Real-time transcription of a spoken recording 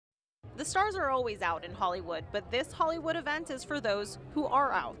The stars are always out in Hollywood, but this Hollywood event is for those who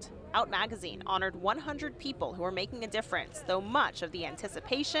are out. Out magazine honored 100 people who are making a difference, though much of the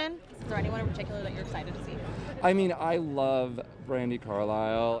anticipation. Is there anyone in particular that you're excited to see? I mean, I love Brandi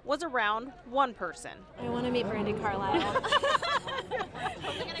Carlile. Was around one person. I want to meet Brandi Carlile.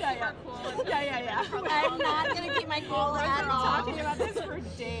 Yeah. I'm not going to keep my cool at all. Talking about this for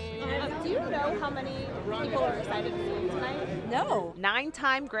days. Do you know how many people are excited to see you tonight? No.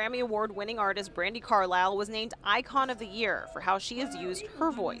 9-time Grammy Award-winning artist Brandi Carlile was named Icon of the Year for how she has used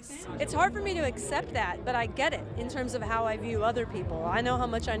her voice. It's hard for me to accept that, but I get it in terms of how I view other people. I know how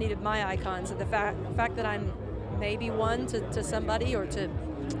much I needed my icons, and the fact that I'm maybe one to somebody or to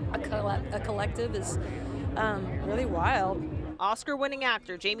a collective is really wild. Oscar-winning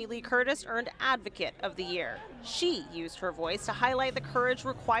actor Jamie Lee Curtis earned Advocate of the Year. She used her voice to highlight the courage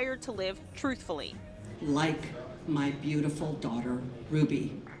required to live truthfully. Like my beautiful daughter,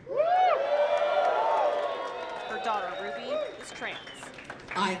 Ruby. Her daughter, Ruby, is trans.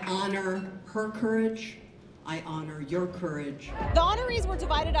 I honor her courage. I honor your courage. The honorees were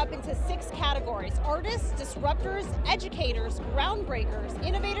divided up into 6 categories: artists, disruptors, educators, groundbreakers,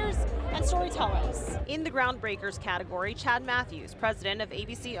 innovators, and storytellers. In the Groundbreakers category, Chad Matthews, president of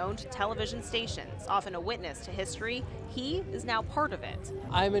ABC-owned television stations, often a witness to history, he is now part of it.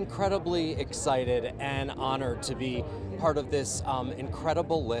 I'm incredibly excited and honored to be part of this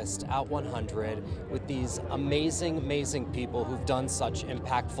incredible list, Out100, with these amazing people who've done such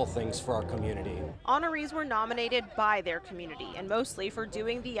impactful things for our community. Honorees were nominated by their community, and mostly for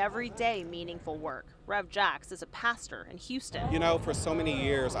doing the everyday meaningful work. Rev Jax is a pastor in Houston. You know, for so many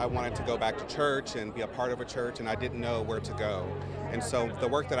years I wanted to go back to church and be a part of a church, and I didn't know where to go. And so the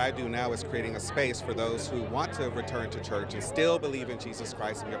work that I do now is creating a space for those who want to return to church and still believe in Jesus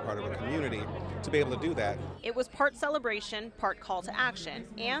Christ and be a part of a community to be able to do that. It was part celebration, part call to action,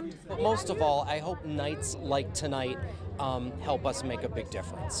 and But most of all, I hope nights like tonight help us make a big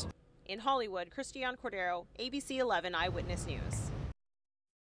difference. in Hollywood, Christiane Cordero, ABC 11 Eyewitness News.